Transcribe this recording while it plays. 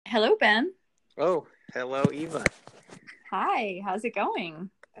Hello, Ben. Oh, hello, Eva. Hi, how's it going?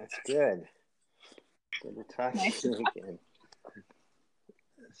 That's good. Good to talk Nice to to you talk. again.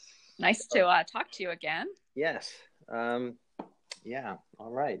 Nice So, to talk to you again. yes. Um, yeah.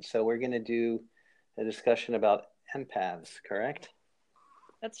 All right. So we're going to do a discussion about empaths, correct?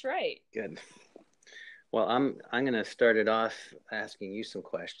 That's right. Good. Well, I'm going to start it off asking you some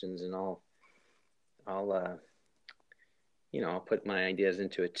questions, and I'll I'll put my ideas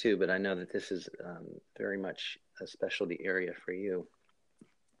into it too. But I know that this is very much a specialty area for you.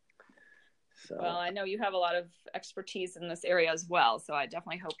 Well, So I know you have a lot of expertise in this area as well, so I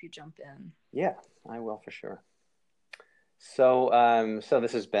definitely hope you jump in. yeah, I will for sure. So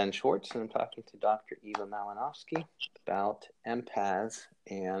this is Ben Schwartz, and I'm talking to Dr. Eva Malinowski about empaths,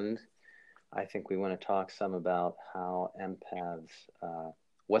 and I think we want to talk some about how empaths,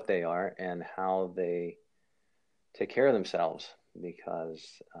 what they are, and how they take care of themselves,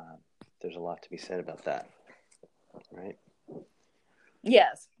 because there's a lot to be said about that, right?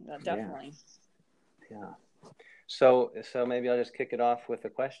 Yes, Yeah, definitely. yeah. So maybe I'll just kick it off with a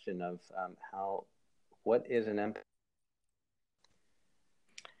question of what is an empath?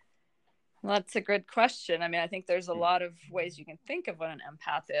 Well, that's a good question. I mean, I think there's a lot of ways you can think of what an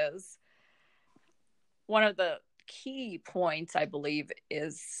empath is. One of the key points, I believe,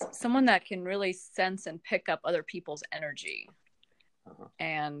 is someone that can really sense and pick up other people's energy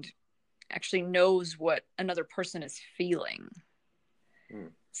and actually knows what another person is feeling.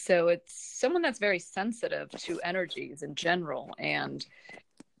 So it's someone that's very sensitive to energies in general. And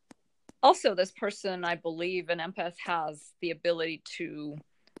also, this person, I believe, an empath has the ability to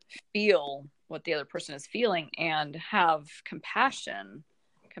feel what the other person is feeling and have compassion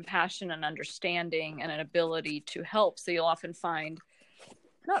and understanding and an ability to help. So you'll often find,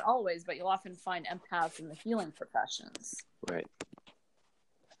 not always, but you'll often find empaths in the healing professions. Right.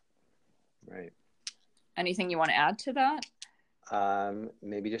 Right. Anything you want to add to that?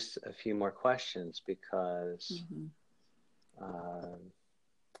 Maybe just a few more questions because I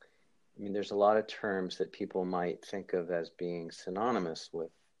mean, there's a lot of terms that people might think of as being synonymous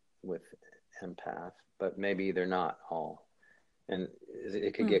with empath, but maybe they're not all, and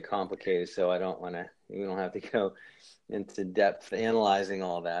it could get complicated. So I don't want to. We don't have to go into depth analyzing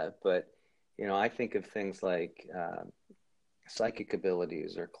all that, but I think of things like psychic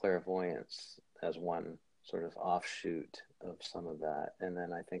abilities or clairvoyance as one sort of offshoot of some of that, and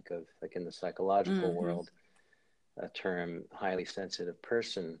then I think of, like, in the psychological world, a term highly sensitive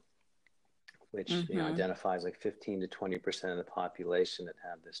person, which identifies like 15 to 20% of the population that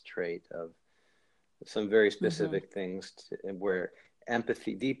have this trait of some very specific things where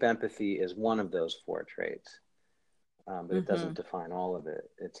empathy, deep empathy, is one of those four traits. But it doesn't define all of it.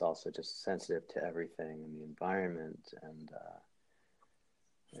 It's also just sensitive to everything in the environment, and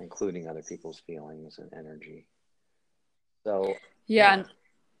including other people's feelings and energy. So yeah.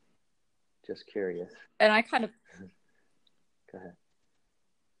 Just curious. And I kind of Go ahead.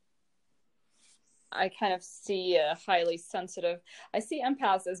 I kind of see a highly sensitive. I see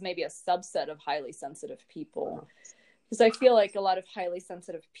empaths as maybe a subset of highly sensitive people, because I feel like a lot of highly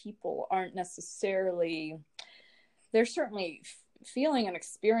sensitive people aren't necessarily. They're certainly feeling and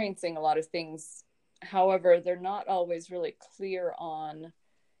experiencing a lot of things. However, they're not always really clear on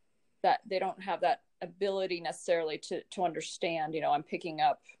that. They don't have that ability necessarily to understand. I'm picking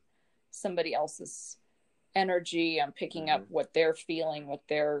up somebody else's energy. I'm picking up what they're feeling, what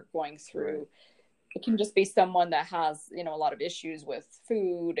they're going through. Right. It can just be someone that has, a lot of issues with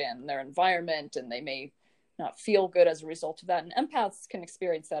food and their environment, and they may not feel good as a result of that. And empaths can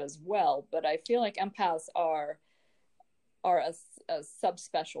experience that as well. But I feel like empaths are a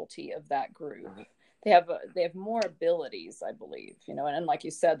subspecialty of that group. They have more abilities, I believe, and like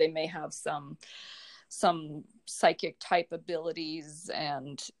you said, they may have some psychic type abilities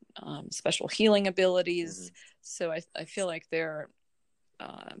and special healing abilities. So I feel like they're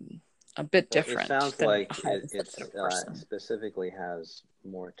a bit different. It sounds than like it specifically has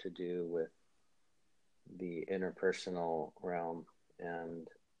more to do with the interpersonal realm and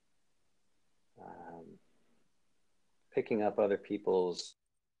picking up other people's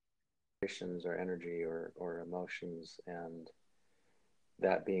vibrations or energy or emotions, and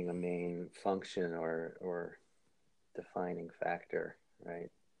that being a main function or defining factor, right?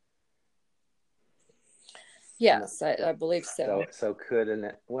 Yes, I believe so. So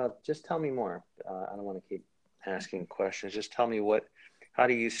just tell me more. I don't want to keep asking questions. Just tell me how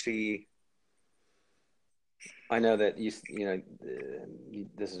do you see? I know that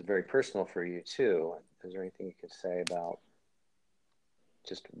this is very personal for you too. Is there anything you could say about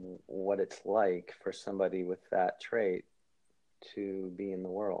just what it's like for somebody with that trait to be in the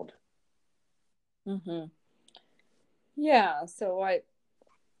world. Mm-hmm. Yeah. So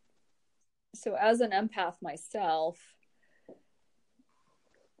as an empath myself,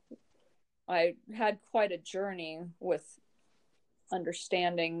 I had quite a journey with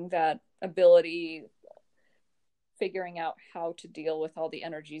understanding that ability, figuring out how to deal with all the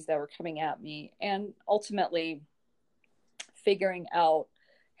energies that were coming at me, and ultimately figuring out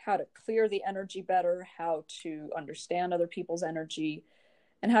how to clear the energy better, how to understand other people's energy,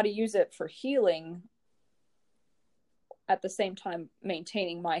 and how to use it for healing, at the same time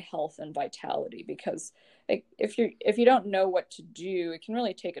maintaining my health and vitality. Because if you don't know what to do, it can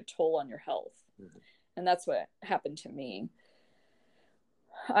really take a toll on your health. Mm-hmm. And that's what happened to me.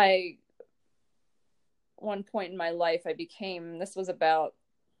 One point in my life, this was about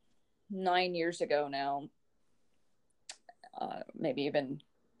 9 years ago now, maybe even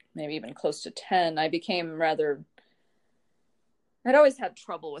close to 10. I'd always had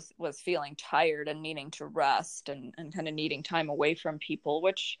trouble with feeling tired and needing to rest and kind of needing time away from people,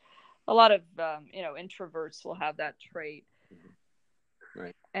 which a lot of, introverts will have that trait.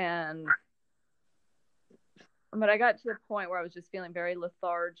 Right. But I got to the point where I was just feeling very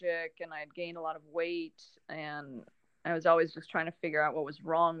lethargic, and I had gained a lot of weight, and I was always just trying to figure out what was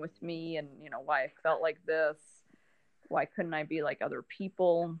wrong with me and, why I felt like this. Why couldn't I be like other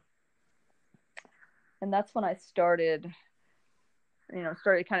people? And that's when I started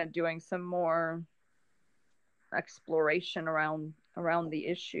kind of doing some more exploration around the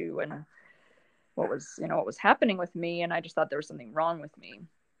issue and what was happening with me. And I just thought there was something wrong with me.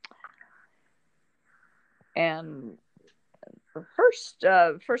 And the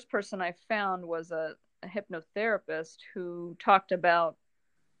first person I found was a hypnotherapist who talked about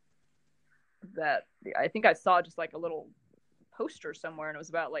that. I think I saw just like a little poster somewhere, and it was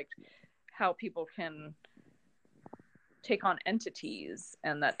about like how people can take on entities,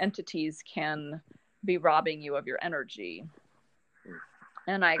 and that entities can be robbing you of your energy.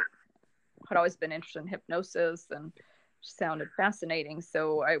 And I had always been interested in hypnosis, and it sounded fascinating.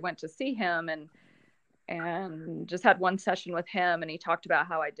 So I went to see him and just had one session with him, and he talked about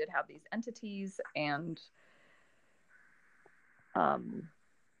how I did have these entities, and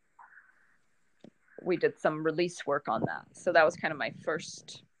we did some release work on that. So that was kind of my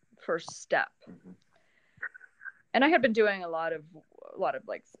first step. Mm-hmm. And I had been doing a lot of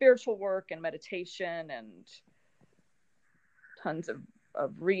like spiritual work and meditation and tons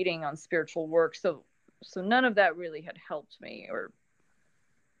of reading on spiritual work. So none of that really had helped me or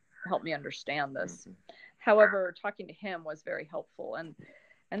helped me understand this. Mm-hmm. However, talking to him was very helpful. And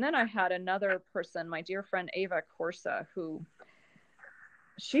then I had another person, my dear friend Ava Corsa, who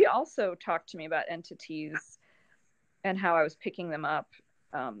she also talked to me about entities and how I was picking them up.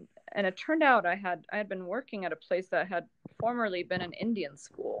 And it turned out I had been working at a place that had formerly been an Indian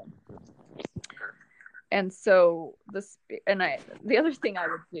school. And so the other thing I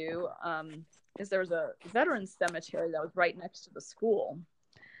would do is there was a veterans cemetery that was right next to the school.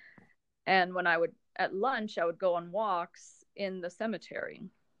 And when at lunch, I would go on walks in the cemetery.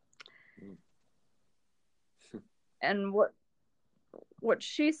 And what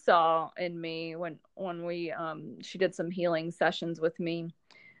she saw in me when she did some healing sessions with me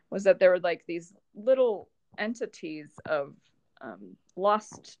was that there were like these little entities of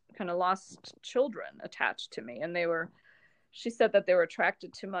lost children attached to me. And she said that they were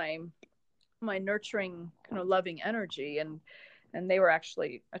attracted to my nurturing kind of loving energy, and they were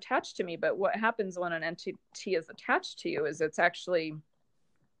actually attached to me. But what happens when an entity is attached to you is it's actually,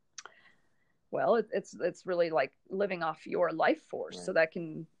 well, it's really like living off your life force. Right. So that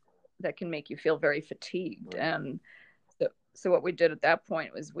can make you feel very fatigued. Right. And so what we did at that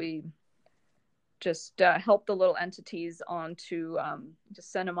point was we just helped the little entities on to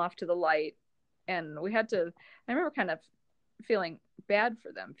just send them off to the light. And I remember kind of feeling bad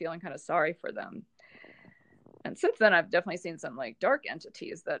for them, feeling kind of sorry for them. And since then, I've definitely seen some like dark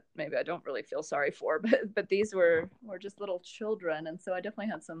entities that maybe I don't really feel sorry for, but these were just little children. And so I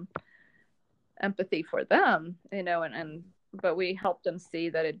definitely had some empathy for them, but we helped them see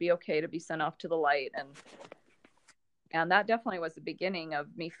that it'd be okay to be sent off to the light. And that definitely was the beginning of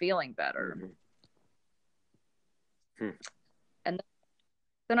me feeling better. Mm-hmm. And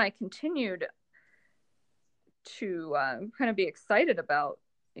then I continued to kind of be excited about,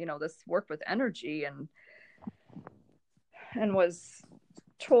 this work with energy, and was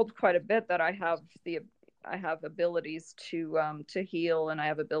told quite a bit that I have abilities to heal, and I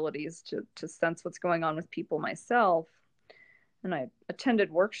have abilities to sense what's going on with people myself. And I attended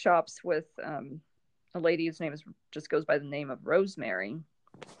workshops with a lady whose name just goes by the name of Rosemary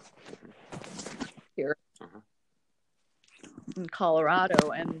here. Uh-huh. in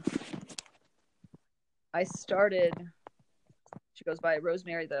Colorado, and I started, she goes by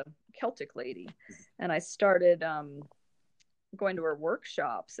Rosemary, the Celtic lady, and I started going to her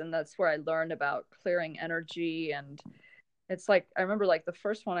workshops, and that's where I learned about clearing energy. And it's like, I remember like the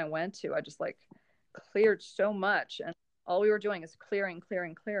first one I went to, I just like cleared so much, and all we were doing is clearing.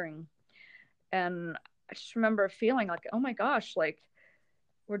 And I just remember feeling like, oh my gosh, like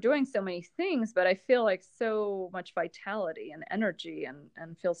we're doing so many things, but I feel like so much vitality and energy,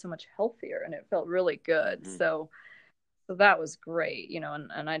 and feel so much healthier, and it felt really good. Mm-hmm. So that was great,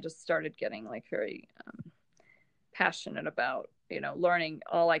 and I just started getting like very passionate about, learning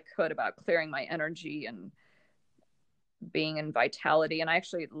all I could about clearing my energy and being in vitality. And I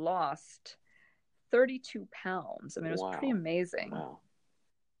actually lost 32 pounds. I mean, it was pretty amazing. Wow.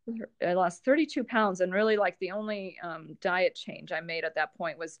 I lost 32 pounds, and really like the only diet change I made at that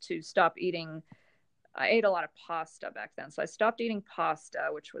point was to stop eating. I ate a lot of pasta back then. So I stopped eating pasta,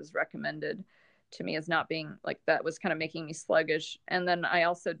 which was recommended to me as not being like, that was kind of making me sluggish. And then I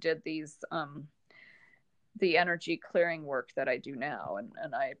also did these, the energy clearing work that I do now.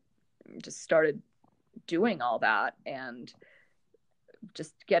 And I just started doing all that and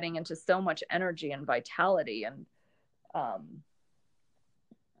just getting into so much energy and vitality. And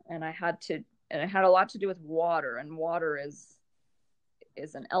it had a lot to do with water, and water is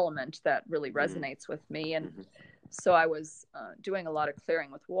an element that really resonates with me. And so I was doing a lot of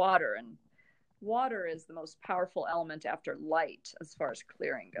clearing with water, and water is the most powerful element after light as far as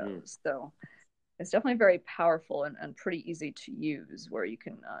clearing goes. So it's definitely very powerful and pretty easy to use, where you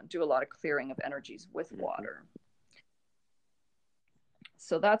can do a lot of clearing of energies with water.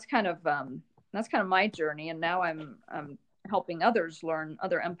 So that's kind of my journey. And now I'm helping other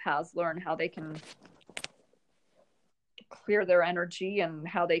empaths learn how they can clear their energy and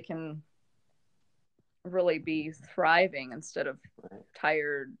how they can really be thriving instead of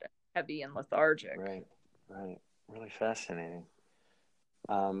tired, heavy, and lethargic. Right. Really fascinating.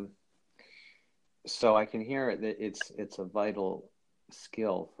 So I can hear that it's a vital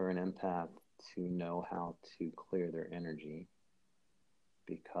skill for an empath to know how to clear their energy,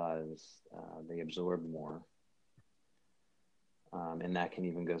 because they absorb more. And that can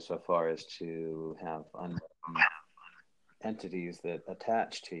even go so far as to have entities that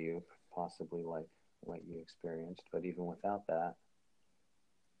attach to you, possibly like what you experienced. But even without that,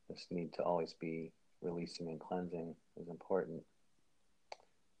 this need to always be releasing and cleansing is important.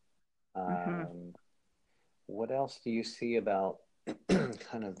 What else do you see about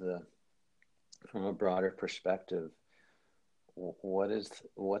kind of from a broader perspective,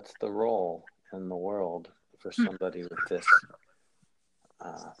 what's the role in the world for somebody with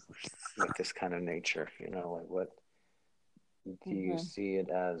this kind of nature? Like, what do you see it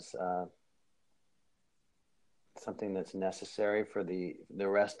as? Something that's necessary for the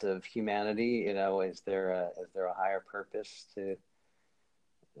rest of humanity? Is there a higher purpose to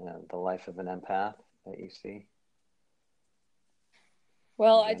the life of an empath that you see?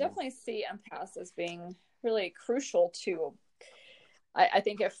 Well, I definitely see empaths as being really crucial to, I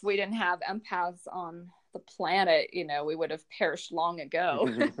think if we didn't have empaths on the planet, we would have perished long ago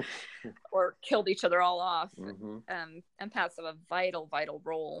or killed each other all off. Empaths have a vital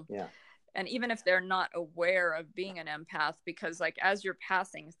role. Yeah. And even if they're not aware of being an empath, because like as you're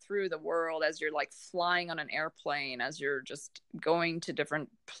passing through the world, as you're like flying on an airplane, as you're just going to different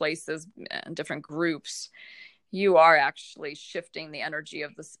places and different groups, you are actually shifting the energy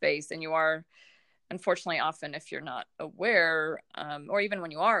of the space. And you are, unfortunately, often if you're not aware, or even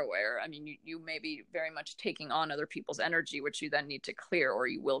when you are aware, I mean, you may be very much taking on other people's energy, which you then need to clear, or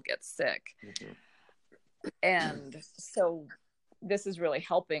you will get sick. And so this is really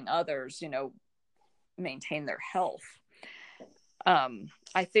helping others, maintain their health.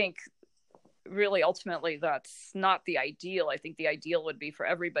 I think really ultimately that's not the ideal. I think the ideal would be for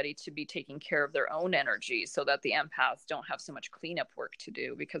everybody to be taking care of their own energy, so that the empaths don't have so much cleanup work to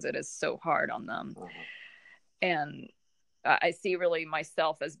do, because it is so hard on them. And I see really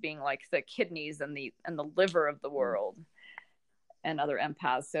myself as being like the kidneys and the liver of the world, and other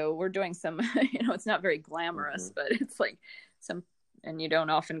empaths. So we're doing some, it's not very glamorous, but it's like and you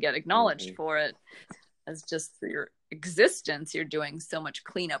don't often get acknowledged for it, as just for your existence, you're doing so much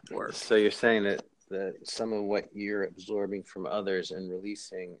cleanup work. So you're saying that some of what you're absorbing from others and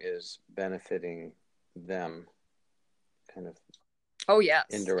releasing is benefiting them, kind of. Oh yes,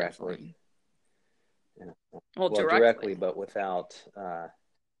 indirectly. Well, directly, but without.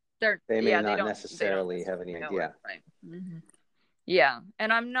 They may not necessarily have any idea. Right. Yeah,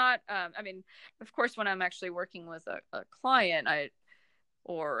 and I'm not. I mean, of course, when I'm actually working with a client,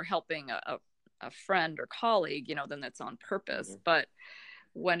 or helping a friend or colleague, then that's on purpose. But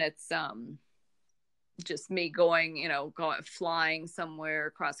when it's just me going, flying somewhere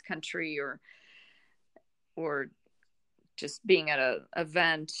across country, or just being at a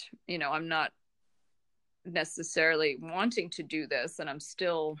event, I'm not necessarily wanting to do this, and I'm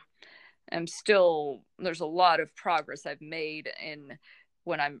still there's a lot of progress I've made in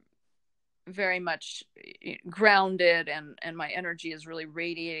when I'm very much grounded and my energy is really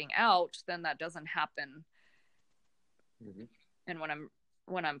radiating out, then that doesn't happen. And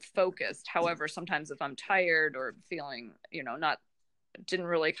when I'm focused. However, sometimes if I'm tired or feeling, didn't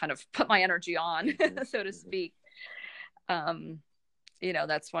really kind of put my energy on, so to speak,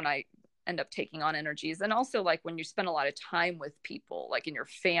 that's when I end up taking on energies. And also, like, when you spend a lot of time with people, like in your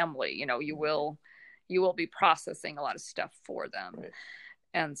family, you will be processing a lot of stuff for them. Right.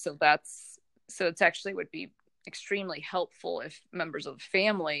 And so it's actually would be extremely helpful if members of the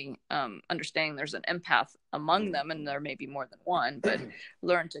family, understanding there's an empath among them, and there may be more than one, but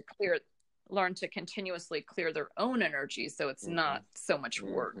learn to continuously clear their own energy, so it's not so much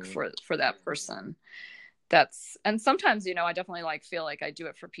work for that person. And sometimes, I definitely feel like I do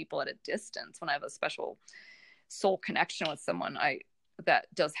it for people at a distance. When I have a special soul connection with someone, that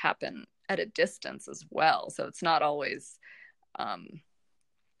does happen at a distance as well. So it's not always,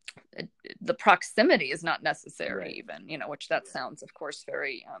 the proximity is not necessary, right. Even, which that sounds, of course,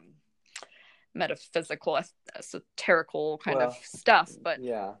 very metaphysical, esoterical kind of stuff. But in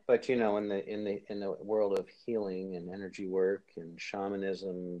the world of healing and energy work and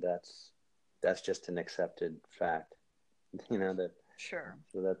shamanism, that's just an accepted fact. That sure.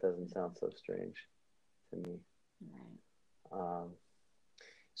 So that doesn't sound so strange to me. Right.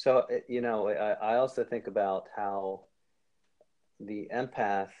 So I also think about how the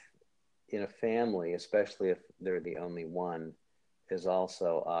empath in a family, especially if they're the only one, is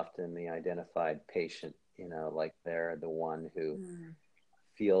also often the identified patient, like they're the one who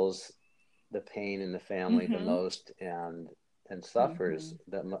feels the pain in the family the most and suffers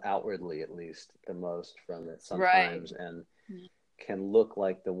outwardly, at least, the most from it sometimes, right. And can look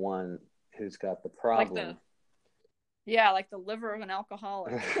like the one who's got the problem. Like the liver of an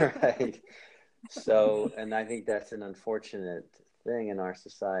alcoholic. Right. So, and I think that's an unfortunate thing in our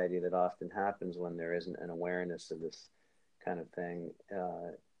society that often happens when there isn't an awareness of this kind of thing,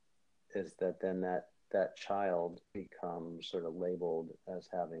 is that then that child becomes sort of labeled as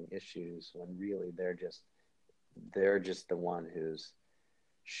having issues, when really they're just the one who's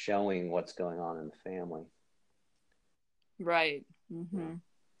showing what's going on in the family. Right.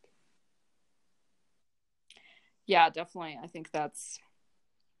 Yeah, definitely. I think that's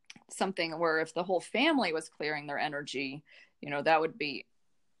something where if the whole family was clearing their energy, that would be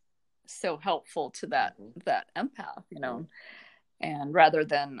so helpful to that empath, and rather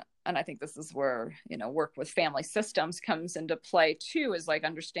than, and I think this is where, work with family systems comes into play too, is like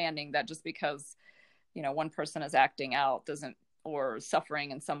understanding that just because, one person is acting out doesn't, or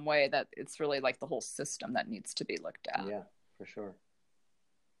suffering in some way, that it's really like the whole system that needs to be looked at. Yeah, for sure.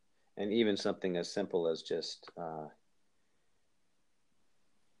 And even something as simple as just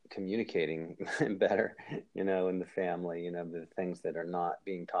communicating better, in the family, the things that are not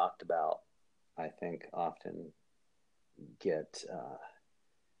being talked about, I think often get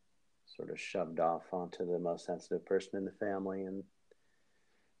sort of shoved off onto the most sensitive person in the family, and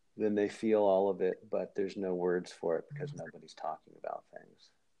then they feel all of it, but there's no words for it because nobody's talking about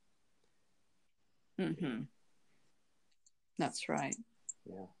things. That's right.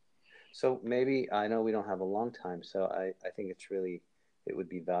 Yeah. So maybe, I know we don't have a long time, so I think it would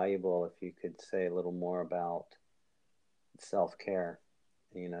be valuable if you could say a little more about self-care,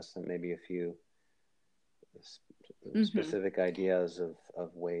 so maybe a few specific ideas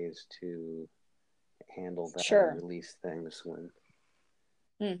of ways to handle that. Sure. And release things when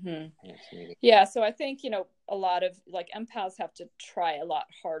it's needed. Yeah, so I think, a lot of empaths have to try a lot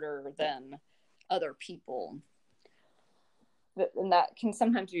harder than other people. And that can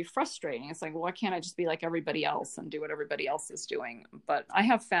sometimes be frustrating. It's like, why can't I just be like everybody else and do what everybody else is doing? But I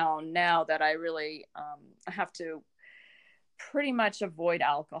have found now that I really I have to pretty much avoid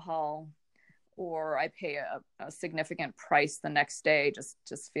alcohol, or I pay a significant price the next day,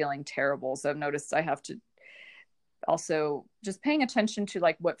 just feeling terrible. So I've noticed I have to also just paying attention to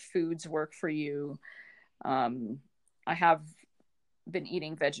what foods work for you. I have been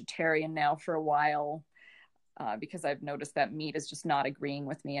eating vegetarian now for a while, because I've noticed that meat is just not agreeing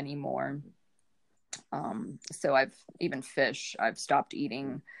with me anymore. So even fish, I've stopped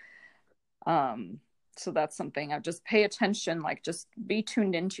eating. So that's something I've just pay attention, just be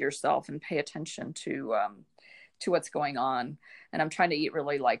tuned into yourself and pay attention to what's going on. And I'm trying to eat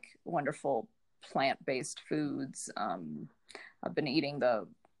really wonderful plant-based foods. I've been eating the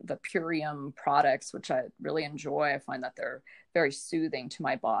Purium products, which I really enjoy. I find that they're very soothing to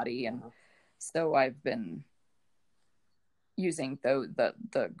my body. And so I've been using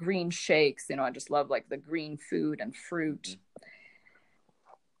the green shakes. I just love like the green food and fruit.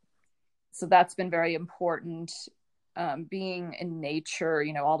 So that's been very important. Being in nature,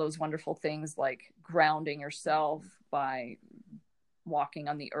 all those wonderful things like grounding yourself by walking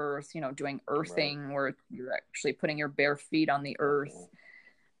on the earth, doing earthing where you're actually putting your bare feet on the earth.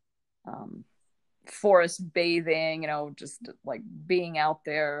 Forest bathing, just like being out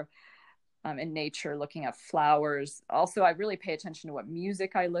there in nature, looking at flowers. Also, I really pay attention to what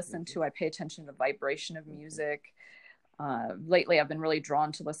music I listen to. I pay attention to the vibration of music. Lately, I've been really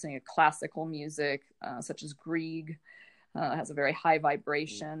drawn to listening to classical music, such as Grieg. Has a very high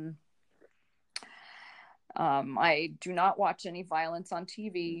vibration. I do not watch any violence on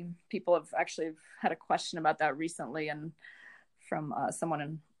TV. People have actually had a question about that recently, and from someone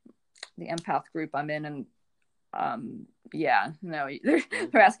in the Empath group I'm in, and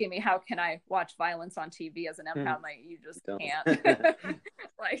they're asking me, how can I watch violence on TV as an empath? Like, you just can't.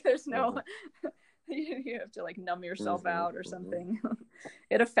 Like, there's no, you have to like numb yourself out or something.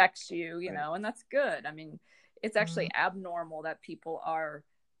 It affects you, and that's good. I mean, it's actually abnormal that people are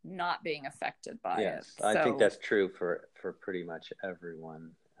not being affected by it. So, I think that's true for pretty much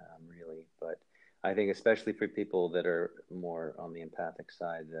everyone, really. But I think especially for people that are more on the empathic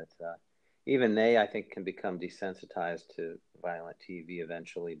side, that even they, I think, can become desensitized to violent TV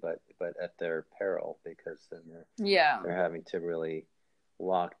eventually, but at their peril, because then they're having to really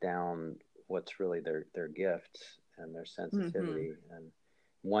lock down what's really their gifts and their sensitivity. And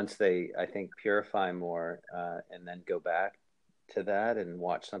once they, I think, purify more and then go back to that and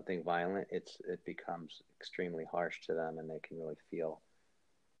watch something violent, it becomes extremely harsh to them, and they can really feel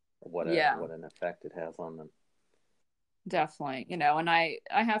what an effect it has on them. Definitely, and I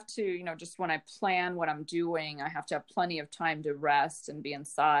have to, just when I plan what I'm doing, I have to have plenty of time to rest and be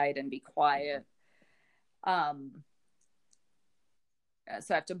inside and be quiet. So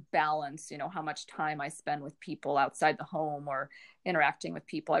I have to balance, how much time I spend with people outside the home or interacting with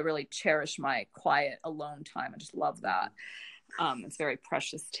people. I really cherish my quiet, alone time. I just love that. It's very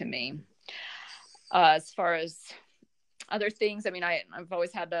precious to me. As far as other things, I mean, I've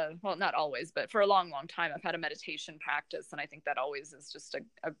always had not always, but for a long, long time, I've had a meditation practice. And I think that always is just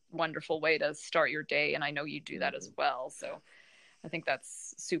a wonderful way to start your day. And I know you do that as well. So I think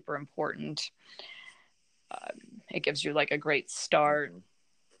that's super important. It gives you like a great start.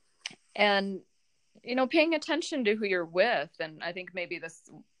 And, paying attention to who you're with. And I think maybe this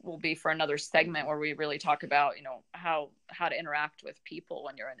will be for another segment where we really talk about, how to interact with people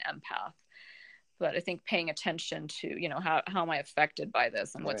when you're an empath. But I think paying attention to, how am I affected by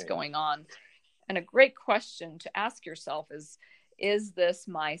this and what's going on? And a great question to ask yourself is this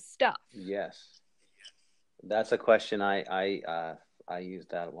my stuff? Yes. That's a question I use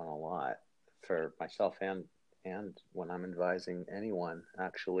that one a lot for myself and when I'm advising anyone,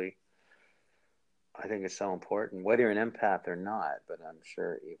 actually. I think it's so important, whether you're an empath or not, but I'm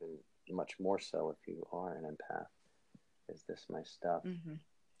sure even much more so if you are an empath. Is this my stuff?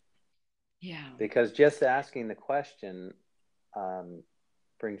 Yeah. Because just asking the question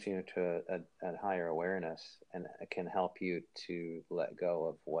brings you to a higher awareness, and it can help you to let go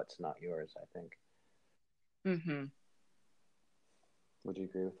of what's not yours, I think. Would you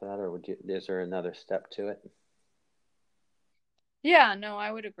agree with that, or is there another step to it? Yeah, no,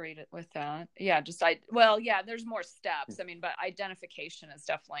 I would agree with that. Yeah, there's more steps. I mean, but identification is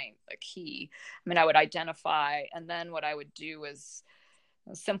definitely a key. I mean, I would identify, and then what I would do is,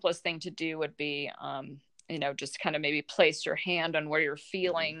 the simplest thing to do would be, just kind of maybe place your hand on where you're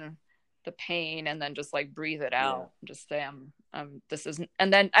feeling the pain, and then just like breathe it out. Yeah. Just say,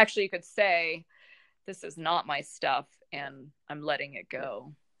 and then actually you could say, this is not my stuff, and I'm letting it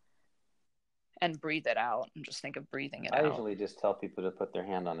go. And breathe it out, and just think of breathing it out. I usually just tell people to put their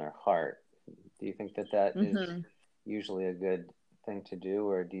hand on their heart. Do you think that is usually a good thing to do,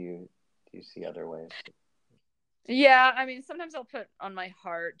 or do you see other ways? Yeah, I mean, sometimes I'll put on my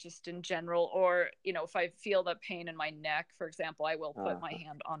heart just in general, or, if I feel the pain in my neck, for example, I will put my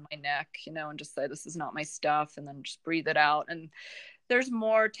hand on my neck, and just say, this is not my stuff, and then just breathe it out. And there's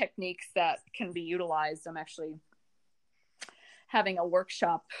more techniques that can be utilized. I'm actually having a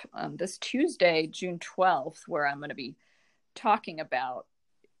workshop this Tuesday, June 12th, where I'm going to be talking about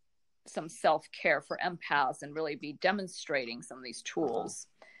some self-care for empaths and really be demonstrating some of these tools.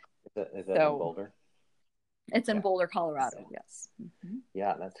 Is that in Boulder? It's in Boulder, Colorado, yes.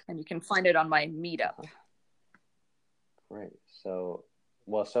 Yeah, and you can find it on my meetup. Great. So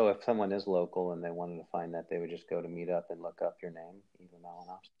Well, so if someone is local and they wanted to find that, they would just go to Meetup and look up your name, Eva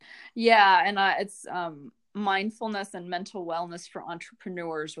Malinoff. Yeah, and it's mindfulness and mental wellness for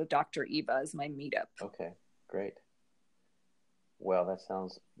entrepreneurs with Dr. Eva is my meetup. Okay, great. Well, that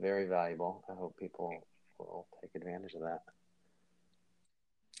sounds very valuable. I hope people will take advantage of that.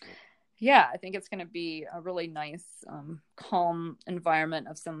 Yeah, I think it's going to be a really nice, calm environment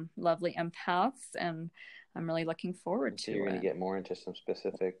of some lovely empaths, and I'm really looking forward to it. So you're going to get more into some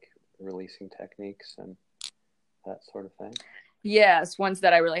specific releasing techniques and that sort of thing? Yes, ones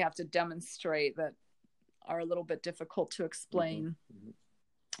that I really have to demonstrate that are a little bit difficult to explain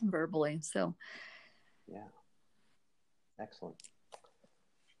verbally. So, yeah. Excellent.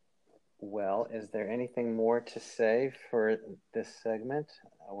 Well, is there anything more to say for this segment,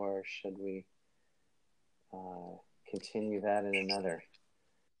 or should we continue that in another?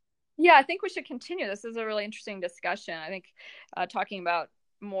 Yeah, I think we should continue. This is a really interesting discussion. I think talking about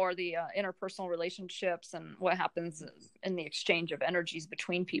more the interpersonal relationships and what happens in the exchange of energies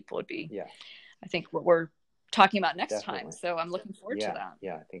between people would be, I think, what we're talking about next time. So I'm looking forward to that.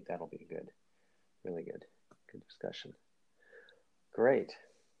 Yeah, I think that'll be good. Really good. Good discussion. Great.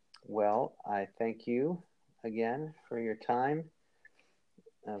 Well, I thank you again for your time,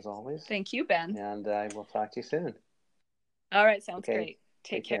 as always. Thank you, Ben. And I will talk to you soon. All right, sounds great.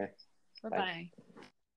 Take care. Bye-bye. Bye.